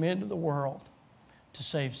Jesus came into the world to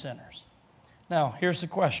save sinners. Now, here's the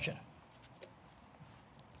question.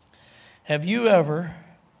 Have you ever,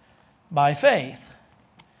 by faith,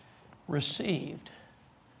 received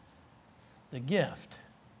the gift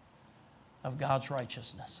of God's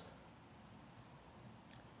righteousness?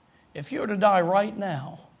 If you were to die right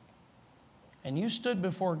now and you stood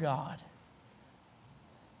before God,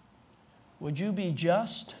 would you be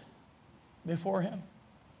just before Him?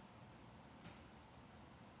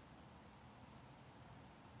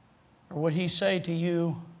 Or would He say to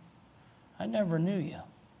you, I never knew you.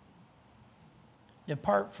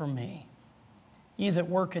 Depart from me, ye that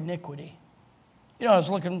work iniquity. You know, I was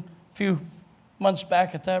looking a few months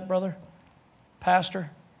back at that, brother,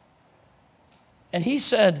 pastor, and he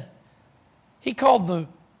said, he called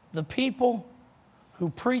the people who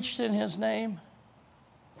preached in His name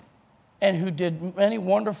and who did many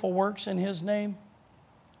wonderful works in His name,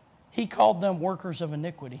 He called them workers of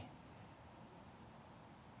iniquity.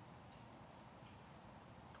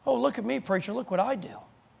 Oh, look at me, preacher. Look what I do.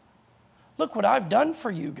 Look what I've done for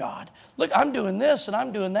you, God. Look, I'm doing this, and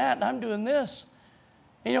I'm doing that, and I'm doing this.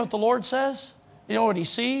 And you know what the Lord says? You know what He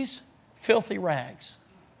sees? Filthy rags.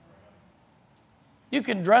 You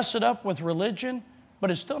can dress it up with religion, but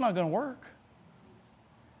it's still not going to work.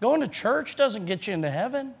 Going to church doesn't get you into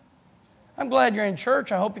heaven. I'm glad you're in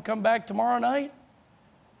church. I hope you come back tomorrow night.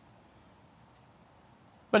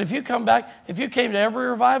 But if you come back, if you came to every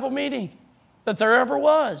revival meeting that there ever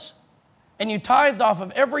was, and you tithed off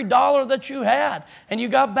of every dollar that you had, and you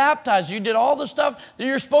got baptized, you did all the stuff that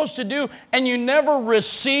you're supposed to do, and you never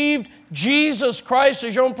received Jesus Christ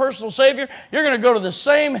as your own personal Savior, you're going to go to the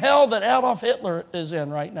same hell that Adolf Hitler is in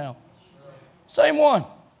right now. Same one.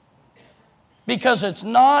 Because it's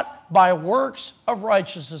not by works of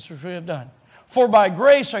righteousness which we have done. For by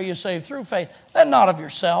grace are you saved through faith, and not of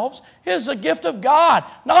yourselves. It is a gift of God,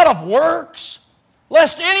 not of works,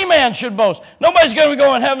 lest any man should boast. Nobody's going to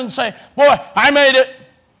go in heaven and say, boy, I made it.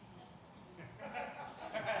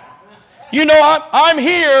 You know, I'm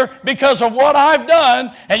here because of what I've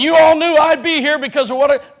done, and you all knew I'd be here because of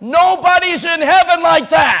what Nobody's in heaven like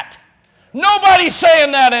that. Nobody's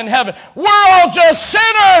saying that in heaven. We're all just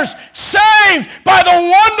sinners saved by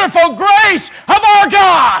the wonderful grace of our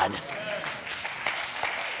God.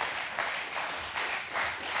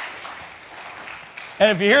 And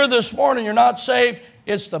if you're here this morning, you're not saved,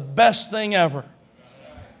 it's the best thing ever.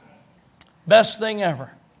 Best thing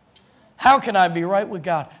ever. How can I be right with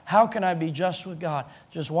God? How can I be just with God?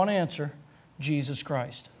 Just one answer, Jesus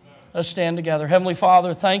Christ. Let's stand together. Heavenly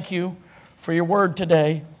Father, thank you for your word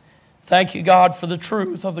today. Thank you, God, for the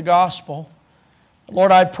truth of the gospel.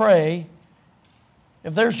 Lord, I pray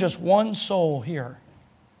if there's just one soul here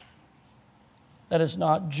that is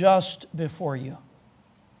not just before you,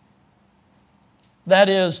 that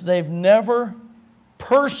is, they've never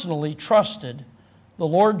personally trusted the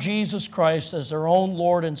Lord Jesus Christ as their own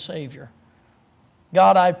Lord and Savior.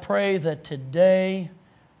 God, I pray that today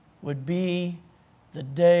would be the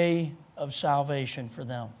day of salvation for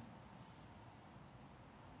them.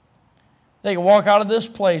 They can walk out of this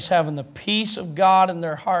place having the peace of God in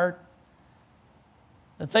their heart,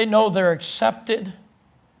 that they know they're accepted,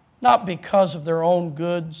 not because of their own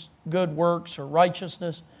good works or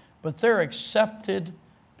righteousness, but they're accepted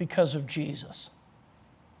because of Jesus.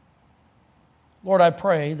 Lord, I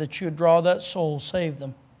pray that you would draw that soul, save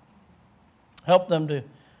them. Help them to,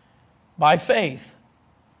 by faith,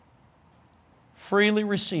 freely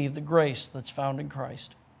receive the grace that's found in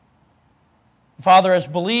Christ. Father, as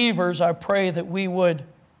believers, I pray that we would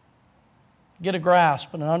get a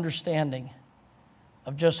grasp and an understanding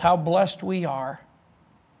of just how blessed we are.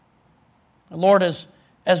 And Lord,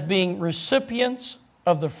 as being recipients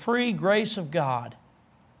of the free grace of God,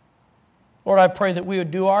 Lord, I pray that we would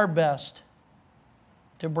do our best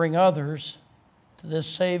to bring others to this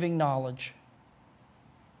saving knowledge,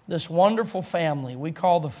 this wonderful family we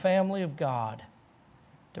call the family of God,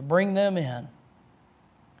 to bring them in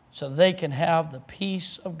so they can have the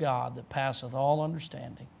peace of God that passeth all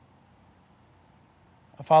understanding.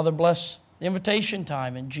 Father, bless the invitation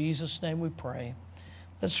time. In Jesus' name we pray.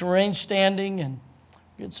 Let's remain standing and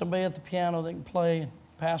Get somebody at the piano that can play.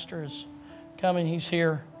 Pastor is coming. He's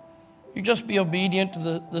here. You just be obedient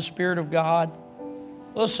to the Spirit of God.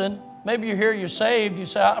 Listen, maybe you're here, you're saved. You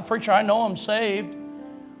say, preacher, I know I'm saved.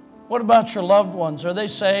 What about your loved ones? Are they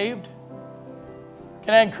saved?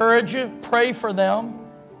 Can I encourage you? Pray for them.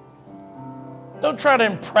 Don't try to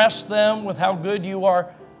impress them with how good you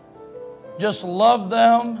are. Just love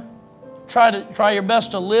them. Try your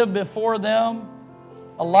best to live before them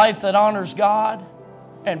a life that honors God,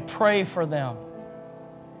 and pray for them.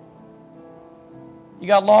 You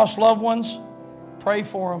got lost loved ones? Pray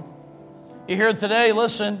for them. You're here today,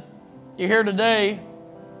 listen. You're here today.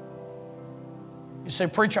 You say,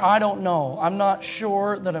 preacher, I don't know. I'm not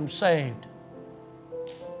sure that I'm saved.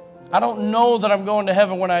 I don't know that I'm going to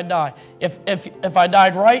heaven when I die. If I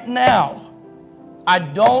died right now, I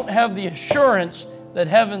don't have the assurance that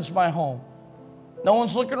heaven's my home. No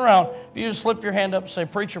one's looking around. If you just slip your hand up and say,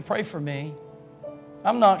 preacher, pray for me.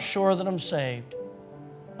 I'm not sure that I'm saved.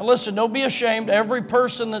 Now listen, don't be ashamed. Every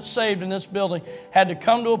person that's saved in this building had to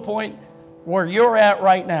come to a point where you're at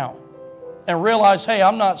right now and realize, hey,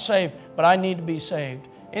 I'm not saved, but I need to be saved.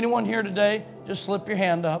 Anyone here today, just slip your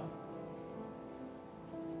hand up.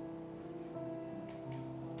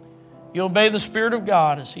 You obey the Spirit of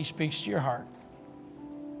God as He speaks to your heart.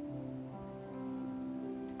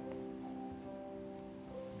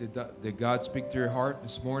 Did God speak to your heart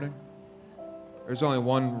this morning? There's only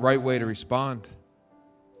one right way to respond.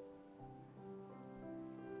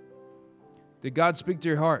 Did God speak to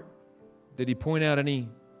your heart? Did He point out anything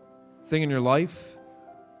in your life?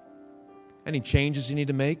 Any changes you need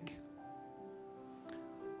to make?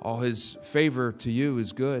 All His favor to you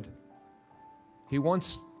is good. He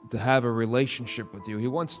wants to have a relationship with you. He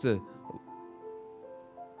wants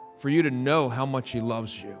for you to know how much He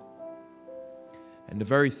loves you. And the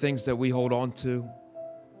very things that we hold on to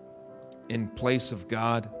in place of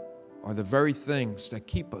God are the very things that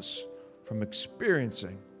keep us from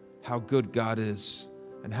experiencing how good God is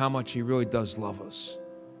and how much He really does love us.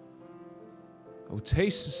 Oh,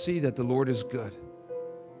 taste and see that the Lord is good.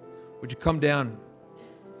 Would you come down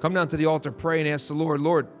to the altar, pray, and ask the Lord,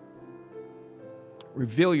 Lord,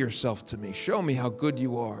 reveal yourself to me. Show me how good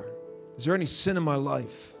you are. Is there any sin in my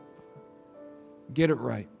life? Get it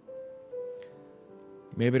right.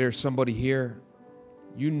 Maybe there's somebody here,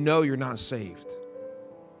 you know you're not saved.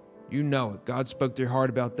 You know it. God spoke to your heart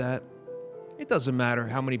about that. It doesn't matter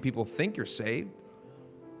how many people think you're saved.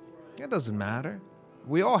 It doesn't matter.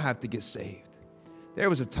 We all have to get saved. There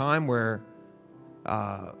was a time where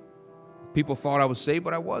people thought I was saved,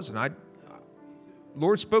 but I wasn't.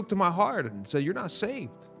 Lord spoke to my heart and said, you're not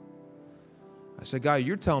saved. I said, God,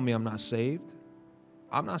 you're telling me I'm not saved.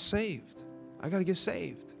 I'm not saved. I got to get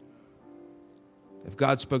saved. If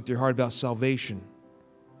God spoke to your heart about salvation,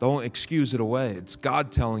 don't excuse it away. It's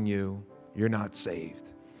God telling you you're not saved.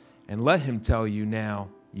 And let Him tell you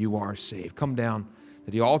now you are saved. Come down.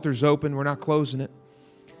 The altar's open. We're not closing it.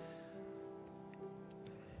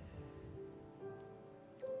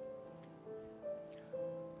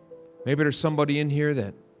 Maybe there's somebody in here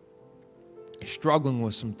that is struggling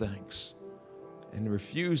with some things and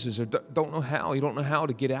refuses or don't know how. You don't know how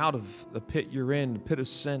to get out of the pit you're in, the pit of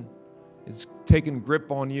sin. It's taking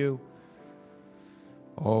grip on you.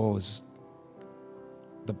 Oh, is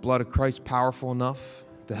the blood of Christ powerful enough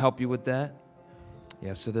to help you with that?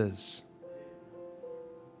 Yes, it is.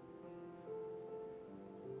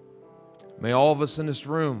 May all of us in this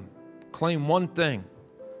room claim one thing.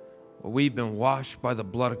 Well, we've been washed by the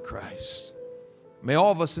blood of Christ. May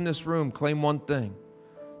all of us in this room claim one thing,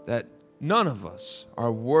 that none of us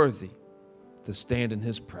are worthy to stand in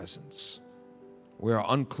His presence. We are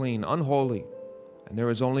unclean, unholy, and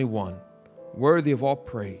there is only one worthy of all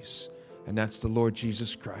praise, and that's the Lord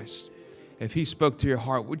Jesus Christ. If He spoke to your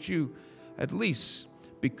heart, would you at least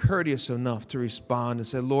be courteous enough to respond and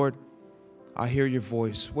say, Lord, I hear your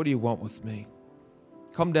voice. What do you want with me?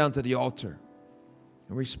 Come down to the altar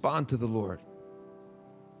and respond to the Lord.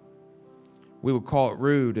 We would call it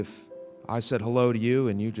rude if I said hello to you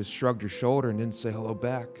and you just shrugged your shoulder and didn't say hello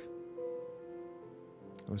back.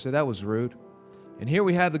 We say that was rude. And here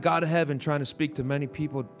we have the God of heaven trying to speak to many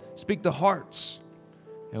people, speak to hearts.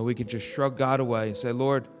 And we can just shrug God away and say,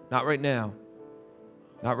 Lord, not right now.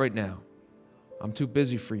 Not right now. I'm too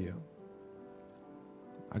busy for you.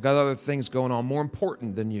 I got other things going on more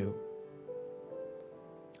important than you.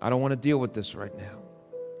 I don't want to deal with this right now.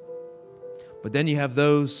 But then you have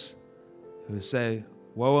those who say,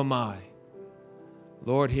 woe am I.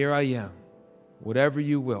 Lord, here I am. Whatever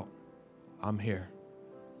you will, I'm here.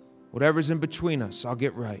 Whatever's in between us, I'll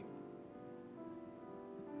get right.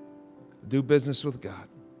 Do business with God.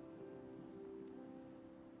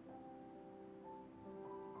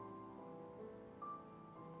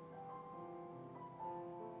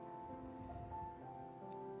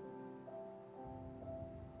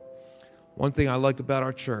 One thing I like about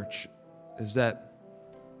our church is that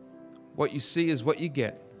what you see is what you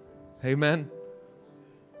get. Amen?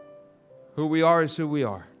 Who we are is who we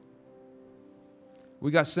are.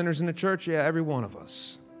 We got sinners in the church? Yeah, every one of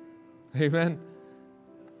us. Amen?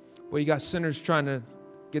 Well, you got sinners trying to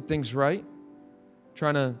get things right,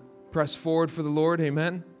 trying to press forward for the Lord.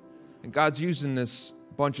 Amen? And God's using this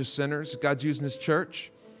bunch of sinners. God's using His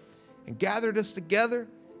church and gathered us together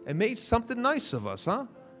and made something nice of us, huh?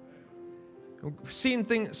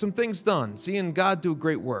 Seeing some things done, seeing God do a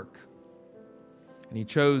great work. And He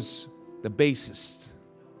chose the bassist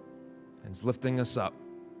and is lifting us up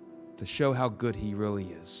to show how good He really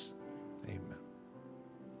is. Amen.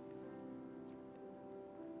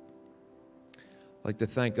 I'd like to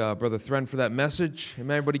thank Brother Thren for that message.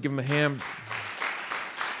 Amen. Everybody give him a hand.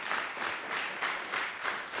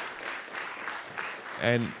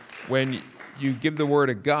 And when you give the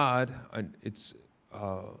word of God, it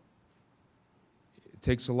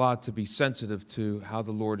takes a lot to be sensitive to how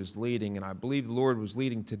the Lord is leading. And I believe the Lord was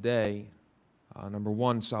leading today, number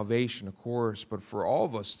one, salvation, of course, but for all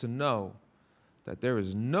of us to know that there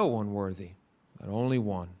is no one worthy, but only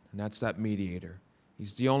one, and that's that mediator.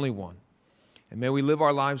 He's the only one. And may we live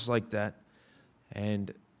our lives like that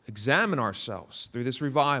and examine ourselves through this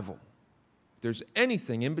revival. If there's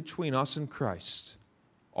anything in between us and Christ,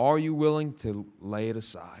 are you willing to lay it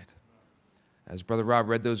aside? As Brother Rob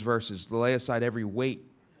read those verses, lay aside every weight.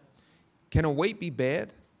 Can a weight be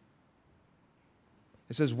bad?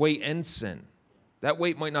 It says weight and sin. That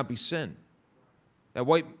weight might not be sin. The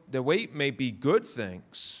weight may be good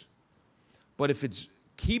things, but if it's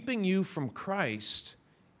keeping you from Christ,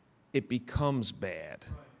 it becomes bad.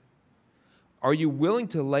 Are you willing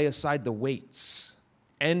to lay aside the weights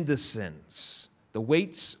and the sins? The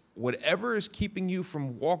weights, whatever is keeping you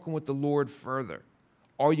from walking with the Lord further,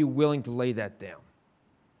 are you willing to lay that down?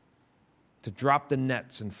 To drop the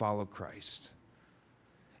nets and follow Christ?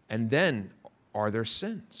 And then, are there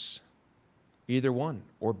sins? Either one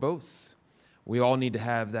or both. We all need to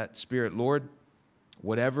have that spirit. Lord,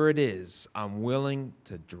 whatever it is, I'm willing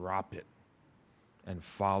to drop it and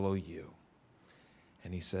follow you.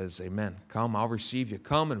 And He says, amen. Come, I'll receive you.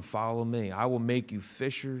 Come and follow me. I will make you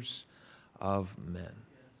fishers of men.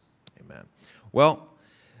 Amen. Well,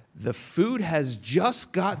 the food has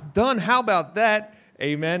just got done. How about that?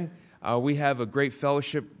 Amen. We have a great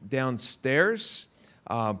fellowship downstairs.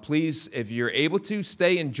 Please, if you're able to,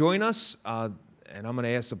 stay and join us. And I'm going to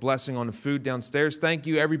ask a blessing on the food downstairs. Thank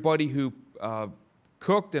you, everybody who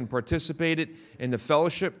cooked and participated in the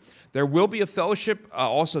fellowship. There will be a fellowship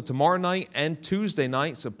also tomorrow night and Tuesday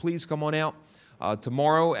night, so please come on out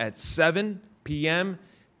tomorrow at 7 p.m.,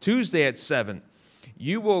 Tuesday at 7.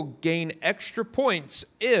 You will gain extra points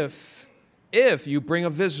if you bring a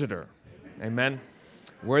visitor. Amen.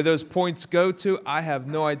 Where those points go to, I have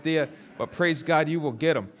no idea, but praise God, you will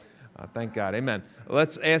get them. Thank God. Amen.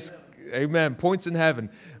 Let's ask, amen, points in heaven.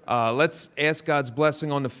 Let's ask God's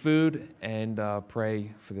blessing on the food and pray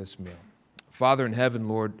for this meal. Father in heaven,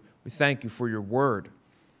 Lord, we thank you for your word.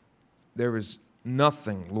 There is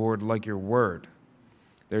nothing, Lord, like your word.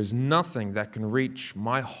 There's nothing that can reach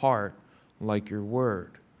my heart like your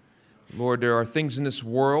word. Lord, there are things in this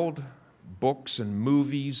world, books and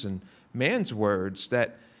movies and man's words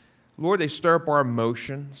that, Lord, they stir up our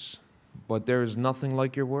emotions, but there is nothing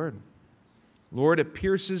like your word. Lord, it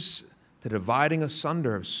pierces the dividing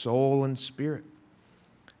asunder of soul and spirit,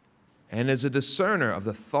 and is a discerner of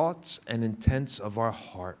the thoughts and intents of our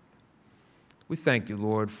heart. We thank you,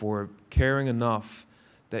 Lord, for caring enough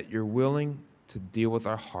that you're willing to deal with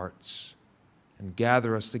our hearts and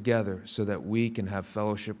gather us together so that we can have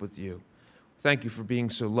fellowship with you. Thank you for being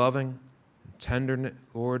so loving and tender,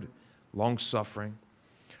 Lord, long-suffering.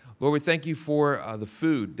 Lord, we thank you for the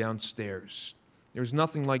food downstairs. There's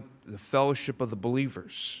nothing like the fellowship of the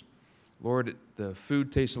believers. Lord, the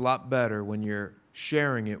food tastes a lot better when you're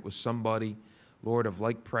sharing it with somebody, Lord, of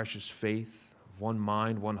like precious faith, of one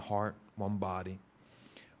mind, one heart, one body.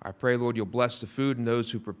 I pray, Lord, you'll bless the food and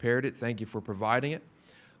those who prepared it. Thank you for providing it.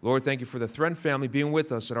 Lord, thank you for the Thren family being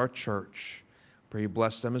with us at our church. Pray you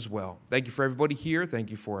bless them as well. Thank you for everybody here. Thank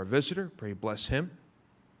you for our visitor. Pray you bless him.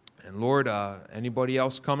 And Lord, anybody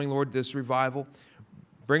else coming, Lord, this revival,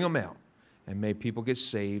 bring them out. And may people get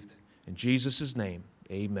saved. In Jesus' name,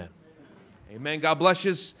 amen. Amen. God bless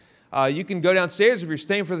you. You can go downstairs. If you're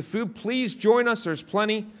staying for the food, please join us. There's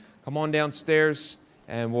plenty. Come on downstairs,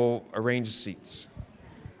 and we'll arrange the seats.